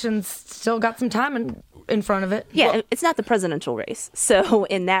 The election's still got some time in front of it. Yeah, it's not the presidential race. So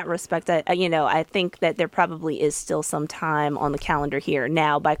in that respect, I think that there probably is still some time on the calendar here.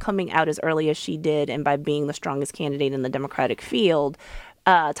 Now, by coming out as early as she did and by being the strongest candidate in the Democratic field,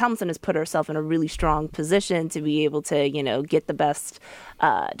 Tomlinson has put herself in a really strong position to be able to, get the best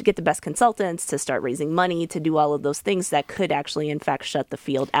consultants, to start raising money, to do all of those things that could actually, in fact, shut the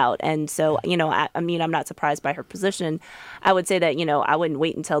field out. And so, I'm not surprised by her position. I would say that, I wouldn't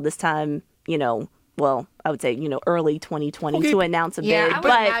wait until this time, I would say, early 2020 to announce a bid. Yeah, I would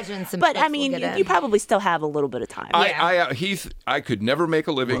imagine some but I mean, you probably still have a little bit of time. Heath, I could never make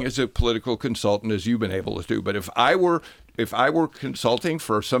a living as a political consultant as you've been able to do. But if I were consulting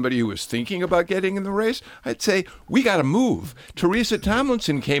for somebody who was thinking about getting in the race, I'd say, we got to move. Teresa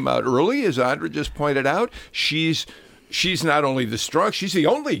Tomlinson came out early, as Andra just pointed out. She's not only the strong, she's the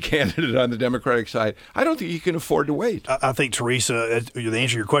only candidate on the Democratic side. I don't think you can afford to wait. I think Teresa, the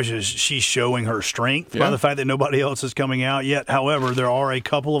answer to your question is she's showing her strength by the fact that nobody else is coming out yet. However, there are a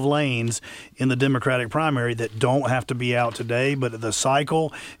couple of lanes in the Democratic primary that don't have to be out today, but the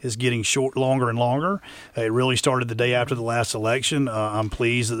cycle is getting longer and longer. It really started the day after the last election. I'm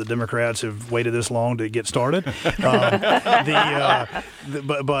pleased that the Democrats have waited this long to get started. But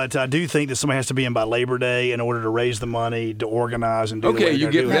I do think that somebody has to be in by Labor Day in order to raise the money, to organize and do okay, you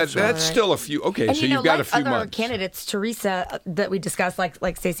get that. That's right. Still a few. Okay, and so you've got a few other months. Candidates, Teresa, that we discussed,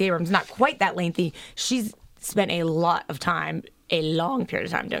 like Stacey Abrams, not quite that lengthy. She's spent a lot of time, a long period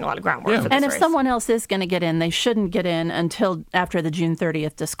of time, doing a lot of groundwork for this And if race. someone else is going to get in, they shouldn't get in until after the June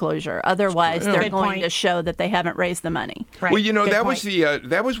 30th disclosure. Otherwise, they're going to show that they haven't raised the money. Right. Well,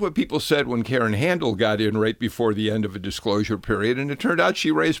 that was what people said when Karen Handel got in right before the end of a disclosure period, and it turned out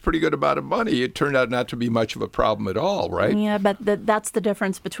she raised pretty good amount of money. It turned out not to be much of a problem at all, right? Yeah, but that's the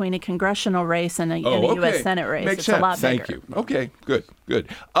difference between a congressional race and a U.S. Senate race. Makes it's sense. a lot bigger. Thank you. Okay, good.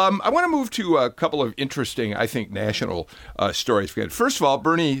 I want to move to a couple of interesting, I think, national stories. First of all,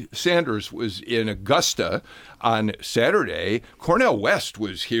 Bernie Sanders was in Augusta on Saturday. Cornel West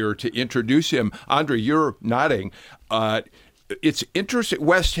was here to introduce him. Andra, you're nodding. It's interesting.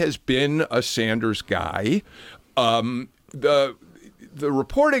 West has been a Sanders guy. The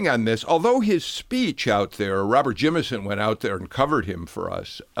reporting on this, although his speech out there, Robert Jimison went out there and covered him for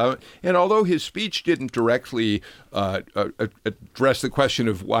us, and although his speech didn't directly address the question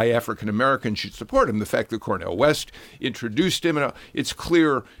of why African Americans should support him, the fact that Cornel West introduced him, it's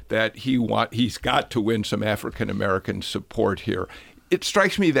clear that he's got to win some African American support here. It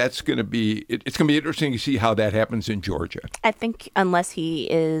strikes me that's going to be it's going to be interesting to see how that happens in Georgia. I think unless he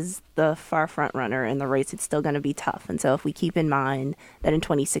is the far front runner in the race, it's still going to be tough. And so if we keep in mind that in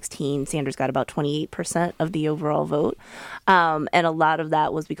 2016, Sanders got about 28% of the overall vote, and a lot of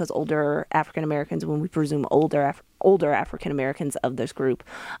that was because older African Americans, when we presume older African Americans of this group,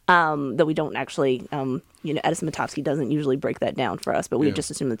 though we don't actually, Edison Matofsky doesn't usually break that down for us, but we just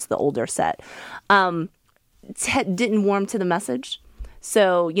assume it's the older set, didn't warm to the message.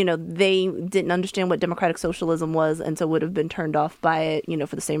 So, they didn't understand what democratic socialism was, and so would have been turned off by it,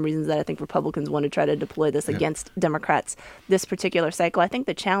 for the same reasons that I think Republicans want to try to deploy this against Democrats this particular cycle. I think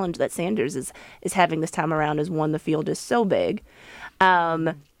the challenge that Sanders is having this time around is, one, the field is so big.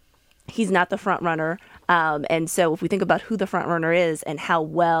 He's not the front runner. And so if we think about who the front runner is and how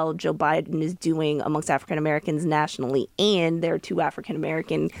well Joe Biden is doing amongst African Americans nationally, and there are two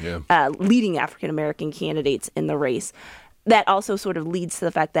leading African American candidates in the race, that also sort of leads to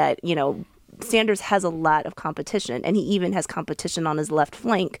the fact that, Sanders has a lot of competition, and he even has competition on his left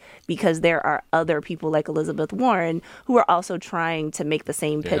flank because there are other people like Elizabeth Warren who are also trying to make the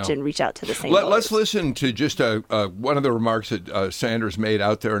same pitch and reach out to the same voters. Let's listen to just one of the remarks that Sanders made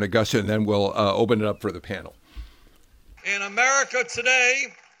out there in Augusta, and then we'll open it up for the panel. In America today,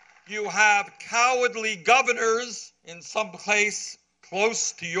 you have cowardly governors in some place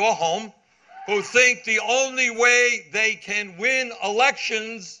close to your home who think the only way they can win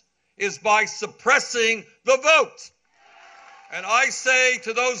elections is by suppressing the vote. And I say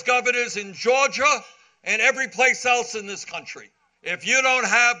to those governors in Georgia and every place else in this country, if you don't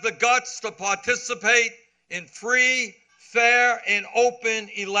have the guts to participate in free, fair, and open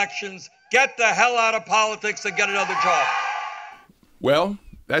elections, get the hell out of politics and get another job. Well,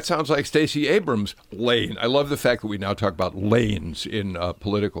 that sounds like Stacey Abrams' lane. I love the fact that we now talk about lanes in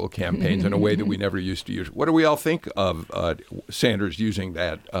political campaigns in a way that we never used to use. What do we all think of Sanders using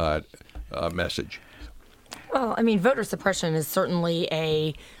that message? Well, I mean, voter suppression is certainly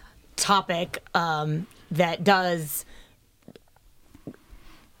a topic that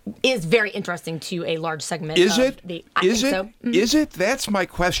is very interesting to a large segment. Is of it? The, Is it? So. Mm-hmm. Is it? That's my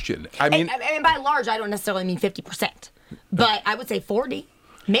question. I mean, and by large, I don't necessarily mean 50%, but I would say 40.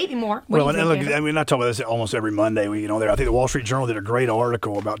 Maybe more. Well, and look, I mean, I talk about this almost every Monday. I think the Wall Street Journal did a great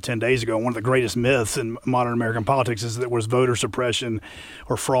article about 10 days ago. One of the greatest myths in modern American politics is that there was voter suppression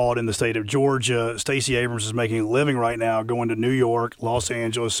or fraud in the state of Georgia. Stacey Abrams is making a living right now going to New York, Los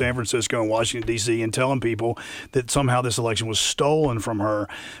Angeles, San Francisco, and Washington, D.C. and telling people that somehow this election was stolen from her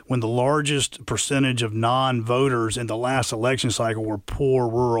when the largest percentage of non-voters in the last election cycle were poor,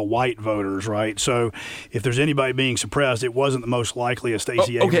 rural, white voters, right? So if there's anybody being suppressed, it wasn't the most likely a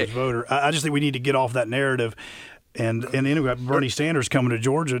Stacey Abrams voter. I just think we need to get off that narrative. And anyway, Bernie Sanders coming to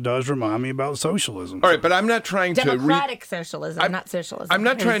Georgia does remind me about socialism. All right, but I'm not trying to democratic socialism, not socialism. I'm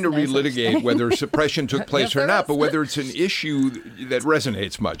not trying to relitigate whether suppression took place or not, but whether it's an issue that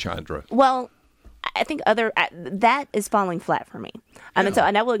resonates much, Andra. Well, I think that is falling flat for me. And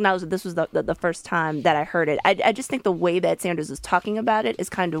I will acknowledge that this was the first time that I heard it. I just think the way that Sanders is talking about it is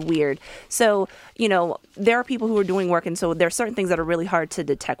kind of weird. So, there are people who are doing work, and so there are certain things that are really hard to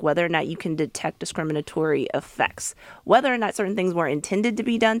detect, whether or not you can detect discriminatory effects. Whether or not certain things were intended to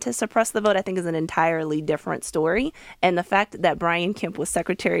be done to suppress the vote, I think is an entirely different story. And the fact that Brian Kemp was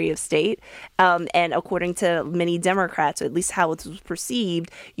Secretary of State, and according to many Democrats, or at least how it was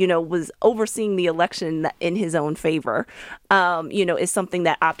perceived, was overseeing the election in his own favor, is something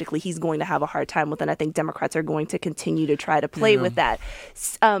that optically he's going to have a hard time with. And I think Democrats are going to continue to try to play with that.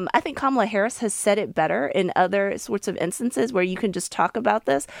 I think Kamala Harris has said it better in other sorts of instances where you can just talk about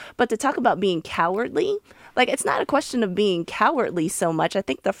this. But to talk about being cowardly, it's not a question of being cowardly so much. I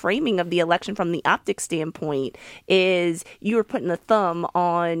think the framing of the election from the optics standpoint is you were putting a thumb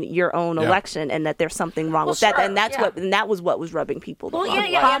on your own election and that there's something wrong with that. And that was what was rubbing people the wrong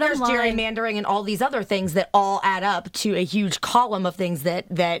way. There's gerrymandering and all these other things that all add up to a huge column of things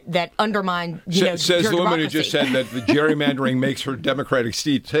that undermine, says the woman who just said that the gerrymandering makes her Democratic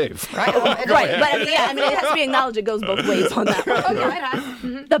seat safe. Right. But it has to be acknowledged it goes both ways on that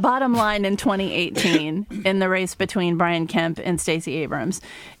one. The bottom line in 2018 in the race between Brian Kemp and Stacey Abrams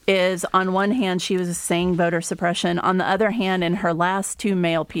is, on one hand, she was saying voter suppression. On the other hand, in her last two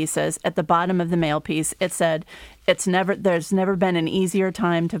mail pieces, at the bottom of the mail piece, it said, there's never been an easier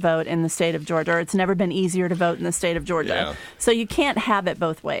time to vote in the state of Georgia, or it's never been easier to vote in the state of Georgia. Yeah. So you can't have it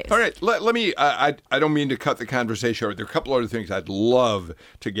both ways. All right, let me, I don't mean to cut the conversation short. There are a couple other things I'd love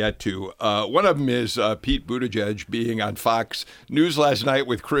to get to. One of them is Pete Buttigieg being on Fox News last night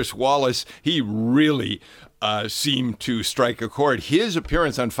with Chris Wallace. He really seemed to strike a chord. His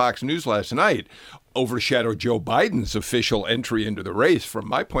appearance on Fox News last night overshadowed Joe Biden's official entry into the race from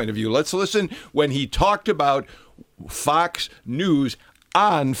my point of view. Let's listen when he talked about Fox News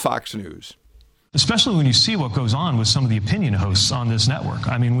on Fox News. Especially when you see what goes on with some of the opinion hosts on this network.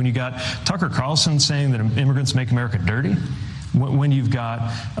 I mean, when you got Tucker Carlson saying that immigrants make America dirty, when you've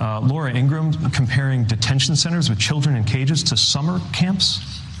got Laura Ingraham comparing detention centers with children in cages to summer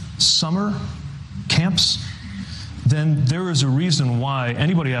camps, then there is a reason why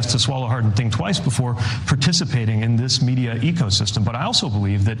anybody has to swallow hard and think twice before participating in this media ecosystem. But I also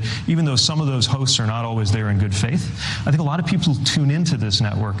believe that even though some of those hosts are not always there in good faith, I think a lot of people tune into this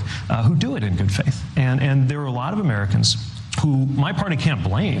network who do it in good faith. And there are a lot of Americans who my party can't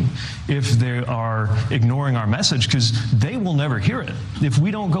blame if they are ignoring our message, because they will never hear it if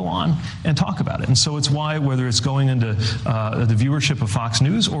we don't go on and talk about it. And so it's why, whether it's going into the viewership of Fox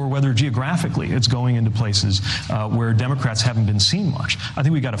News or whether geographically it's going into places where Democrats haven't been seen much, I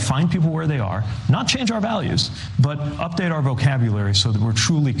think we got to find people where they are, not change our values, but update our vocabulary so that we're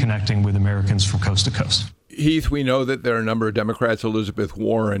truly connecting with Americans from coast to coast. Heath, we know that there are a number of Democrats, Elizabeth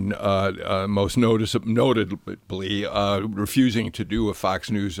Warren most notably refusing to do a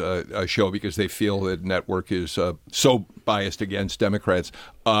Fox News show because they feel that network is so biased against Democrats.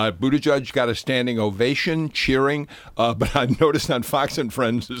 Buttigieg got a standing ovation cheering, but I noticed on Fox and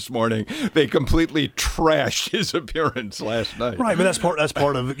Friends this morning they completely trashed his appearance last night. Right, but that's part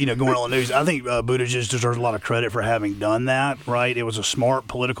of going on the news. I think Buttigieg deserves a lot of credit for having done that. Right, it was a smart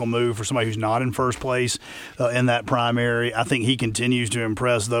political move for somebody who's not in first place in that primary. I think he continues to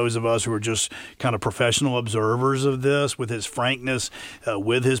impress those of us who are just kind of professional observers of this with his frankness,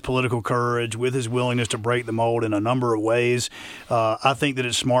 with his political courage, with his willingness to break the mold in a number of ways. I think that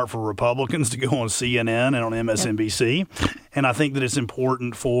it's smart for Republicans to go on CNN and on MSNBC. And I think that it's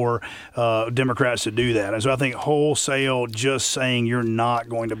important for Democrats to do that. And so I think wholesale just saying you're not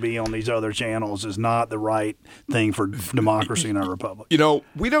going to be on these other channels is not the right thing for democracy in our republic.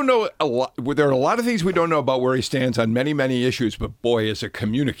 We don't know a lot. There are a lot of things we don't know about where he stands on many, many issues. But boy, as a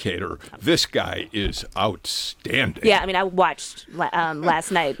communicator, this guy is outstanding. Yeah, I mean, I watched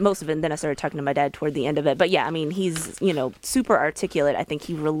last night, most of it, and then I started talking to my dad toward the end of it. But yeah, I mean, he's, super articulate. I think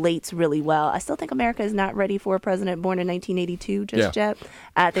he relates really well. I still think America is not ready for a president born in 1982 just yet.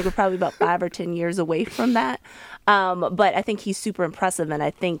 I think we're probably about 5 or 10 years away from that. But I think he's super impressive, and I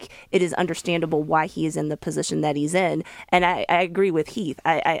think it is understandable why he is in the position that he's in. And I agree with Heath.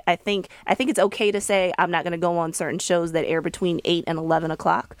 I think it's okay to say I'm not going to go on certain shows that air between 8 and 11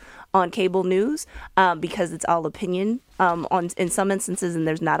 o'clock on cable news because it's all opinion in some instances, and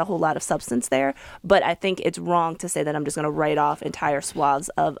there's not a whole lot of substance there. But I think it's wrong to say that I'm just going to write off entire swaths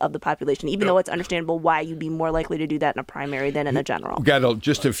of the population, even though it's understandable why you'd be more likely to do that in a primary than in a general. Got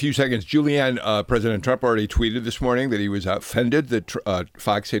just a few seconds. Julianne, President Trump already tweeted this morning that he was offended that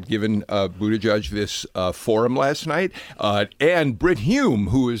Fox had given Buttigieg this forum last night. And Brit Hume,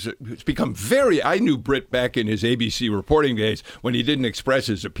 who's become I knew Brit back in his ABC reporting days when he didn't express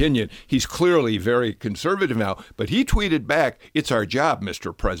his opinion. He's clearly very conservative now, but he tweeted back, "It's our job,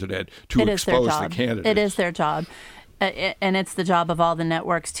 Mr. President, to expose the candidates." It is their job. And it's the job of all the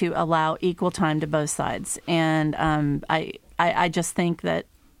networks to allow equal time to both sides. And I just think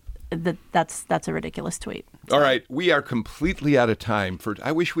that's a ridiculous tweet. All right, we are completely out of time.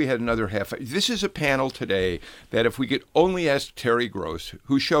 I wish we had another half. This is a panel today that if we could only ask Terry Gross,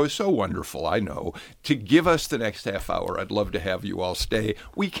 whose show is so wonderful, I know, to give us the next half hour. I'd love to have you all stay.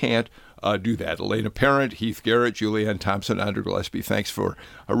 We can't do that. Elena Parent, Heath Garrett, Julianne Thompson, Andrew Gillespie, thanks for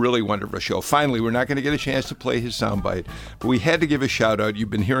a really wonderful show. Finally, we're not going to get a chance to play his soundbite, but we had to give a shout out.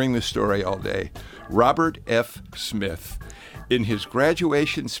 You've been hearing this story all day. Robert F. Smith. In his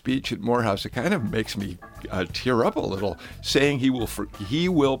graduation speech at Morehouse, it kind of makes me tear up a little, saying he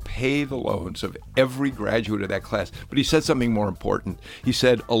will pay the loans of every graduate of that class. But he said something more important. He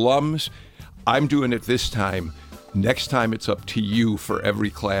said, alums, I'm doing it this time. Next time it's up to you for every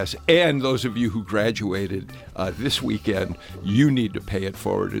class. And those of you who graduated this weekend, you need to pay it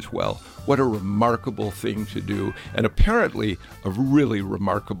forward as well. What a remarkable thing to do. And apparently a really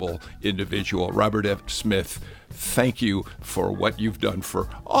remarkable individual. Robert F. Smith, thank you for what you've done for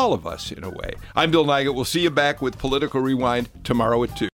all of us in a way. I'm Bill Nigut. We'll see you back with Political Rewind tomorrow at 2.